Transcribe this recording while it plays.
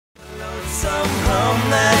Some hum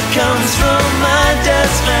that comes from my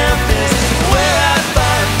desk lamp is where I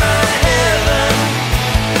find my heaven.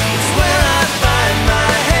 It's where I find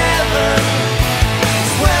my heaven.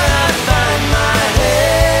 It's where I find my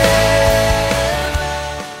heaven.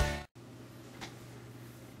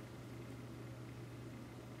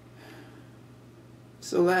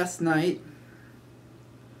 So last night,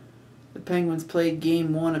 the Penguins played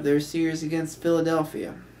Game 1 of their series against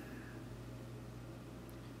Philadelphia.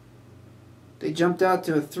 They jumped out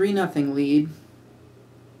to a 3-0 lead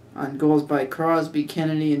on goals by Crosby,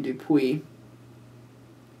 Kennedy, and Dupuis.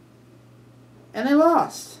 And they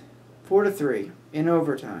lost 4-3 in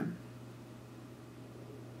overtime.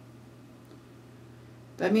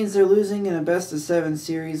 That means they're losing in a best-of-7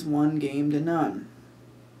 series 1-0.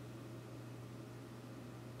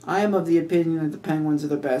 I am of the opinion that the Penguins are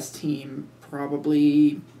the best team,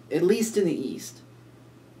 probably, at least in the East.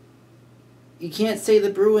 You can't say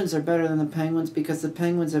the Bruins are better than the Penguins because the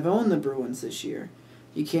Penguins have owned the Bruins this year.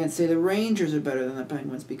 You can't say the Rangers are better than the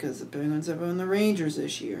Penguins because the Penguins have owned the Rangers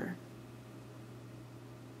this year.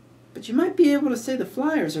 But you might be able to say the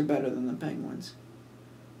Flyers are better than the Penguins.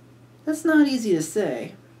 That's not easy to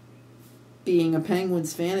say. Being a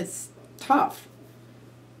Penguins fan, it's tough.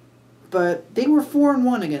 But they were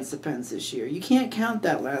 4-1 against the Pens this year. You can't count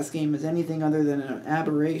that last game as anything other than an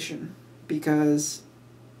aberration because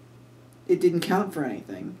it didn't count for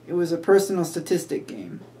anything. It was a personal statistic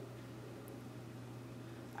game.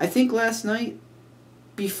 I think last night,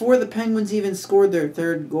 before the Penguins even scored their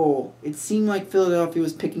third goal, it seemed like Philadelphia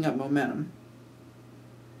was picking up momentum.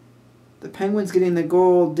 The Penguins getting the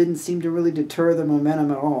goal didn't seem to really deter the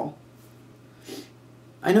momentum at all.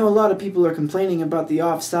 I know a lot of people are complaining about the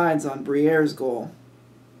offsides on Briere's goal.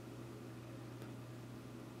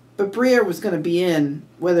 But Briere was going to be in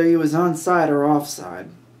whether he was onside or offside.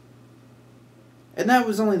 And that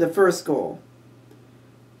was only the first goal.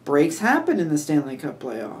 Breaks happen in the Stanley Cup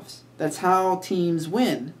playoffs. That's how teams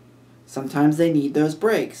win. Sometimes they need those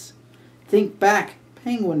breaks. Think back,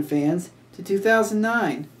 Penguin fans, to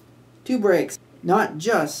 2009. 2 breaks. Not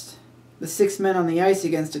just the 6 men on the ice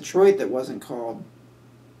against Detroit that wasn't called.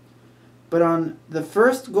 But on the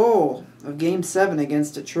first goal of Game 7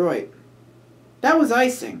 against Detroit, that was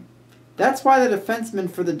icing. That's why the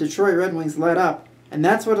defenseman for the Detroit Red Wings let up, and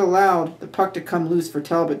that's what allowed the puck to come loose for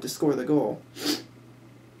Talbot to score the goal.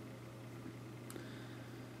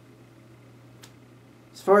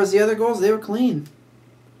 As far as the other goals, they were clean.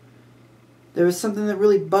 There was something that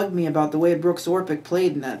really bugged me about the way Brooks Orpik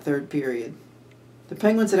played in that third period. The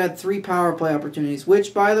Penguins had 3 power play opportunities,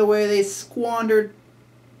 which, by the way, they squandered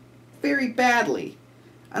very badly.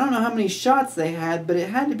 I don't know how many shots they had, but it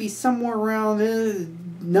had to be somewhere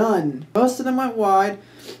around none. Most of them went wide.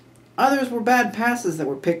 Others were bad passes that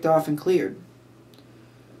were picked off and cleared.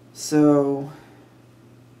 So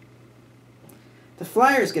the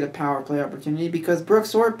Flyers get a power play opportunity because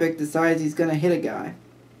Brooks Orpik decides he's going to hit a guy.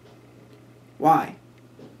 Why?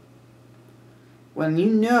 When you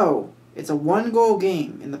know it's a 1-goal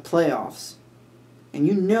game in the playoffs, and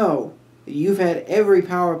you know that you've had every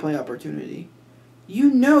power play opportunity, you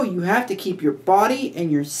know you have to keep your body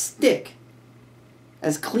and your stick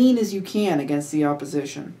as clean as you can against the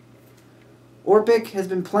opposition. Orpik has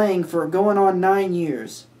been playing for going on 9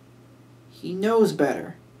 years. He knows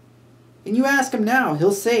better. And you ask him now,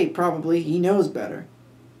 he'll say probably he knows better.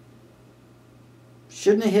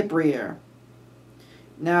 Shouldn't have hit Briere.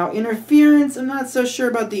 Now, interference, I'm not so sure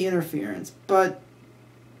about the interference, but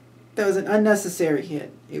that was an unnecessary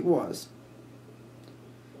hit. It was.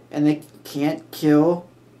 And they can't kill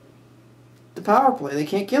the power play. They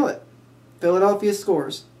can't kill it. Philadelphia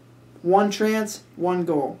scores. 1 chance, 1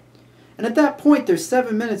 goal. And at that point, there's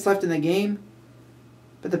 7 minutes left in the game,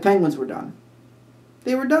 but the Penguins were done.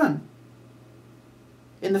 They were done.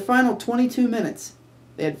 In the final 22 minutes,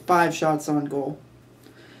 they had 5 shots on goal.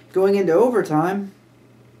 Going into overtime,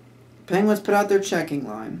 the Penguins put out their checking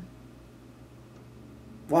line.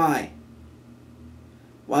 Why?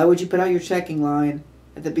 Why would you put out your checking line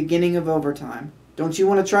at the beginning of overtime? Don't you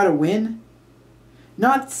want to try to win?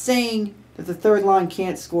 Not saying that the third line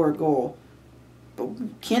can't score a goal, but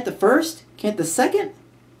can't the first? Can't the second?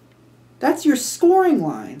 That's your scoring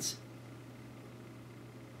lines.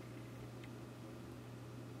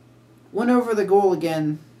 Went over the goal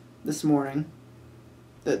again this morning,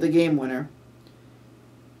 the game winner,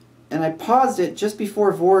 and I paused it just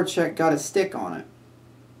before Voracek got a stick on it.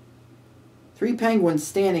 3 Penguins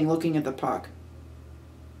standing looking at the puck.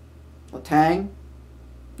 Letang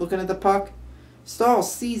looking at the puck. Stahl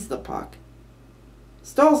sees the puck.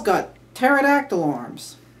 Stahl's got pterodactyl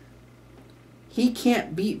arms. He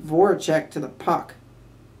can't beat Voracek to the puck.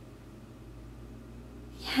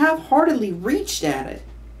 half-heartedly reached at it.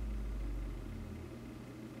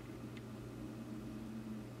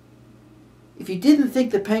 If you didn't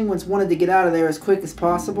think the Penguins wanted to get out of there as quick as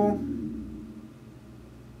possible,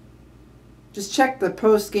 just check the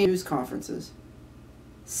post-game news conferences.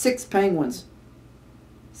 6 Penguins.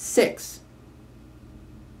 6.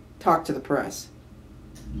 Talked to the press.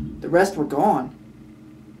 The rest were gone.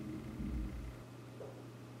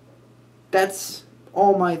 That's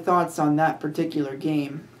all my thoughts on that particular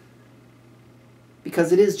game.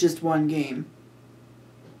 Because it is just one game.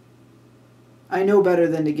 I know better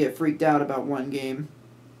than to get freaked out about one game.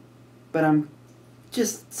 But I'm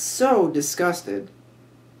just so disgusted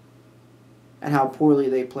at how poorly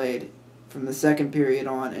they played from the second period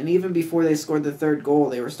on. And even before they scored the third goal,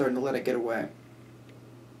 they were starting to let it get away.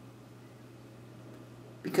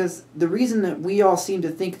 Because the reason that we all seem to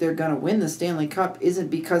think they're going to win the Stanley Cup isn't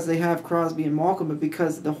because they have Crosby and Malkin, but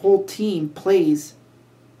because the whole team plays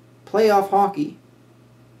playoff hockey.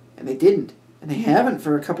 And they didn't. And they haven't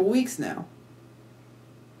for a couple weeks now.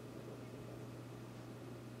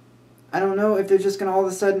 I don't know if they're just going to all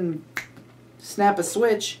of a sudden snap a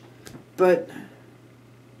switch, but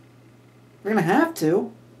we're going to have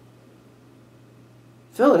to.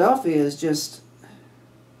 Philadelphia is just...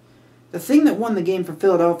 The thing that won the game for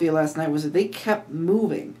Philadelphia last night was that they kept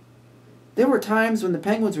moving. There were times when the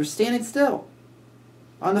Penguins were standing still.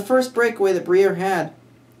 On the first breakaway that Briere had,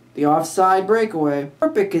 the offside breakaway,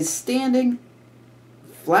 Orpik is standing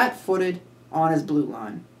flat-footed on his blue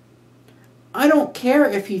line. I don't care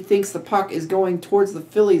if he thinks the puck is going towards the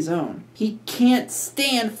Philly zone. He can't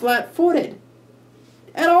stand flat-footed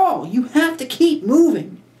at all. You have to keep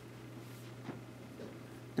moving.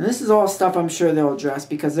 And this is all stuff I'm sure they'll address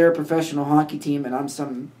because they're a professional hockey team and I'm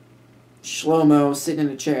some schlomo sitting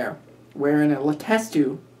in a chair wearing a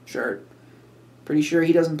Letestu shirt. Pretty sure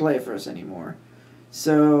he doesn't play for us anymore.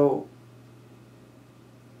 So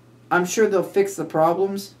I'm sure they'll fix the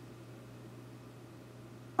problems.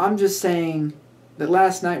 I'm just saying that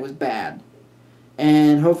last night was bad.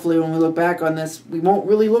 And hopefully when we look back on this, we won't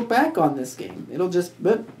really look back on this game. We'll just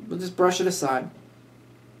brush it aside.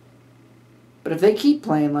 But if they keep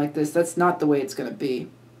playing like this, that's not the way it's going to be.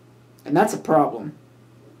 And that's a problem.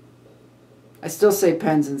 I still say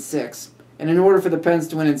Pens in 6. And in order for the Pens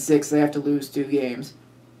to win in 6, they have to lose 2 games.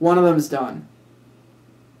 One of them's done.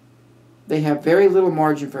 They have very little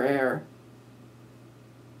margin for error.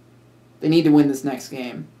 They need to win this next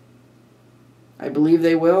game. I believe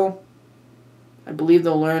they will. I believe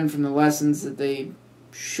they'll learn from the lessons that they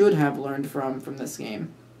should have learned from this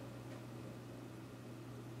game.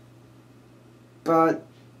 But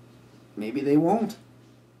maybe they won't.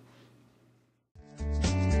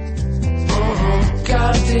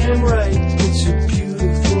 Goddamn right, it's a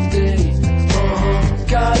beautiful day.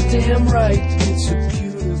 Goddamn right, it's a beautiful day.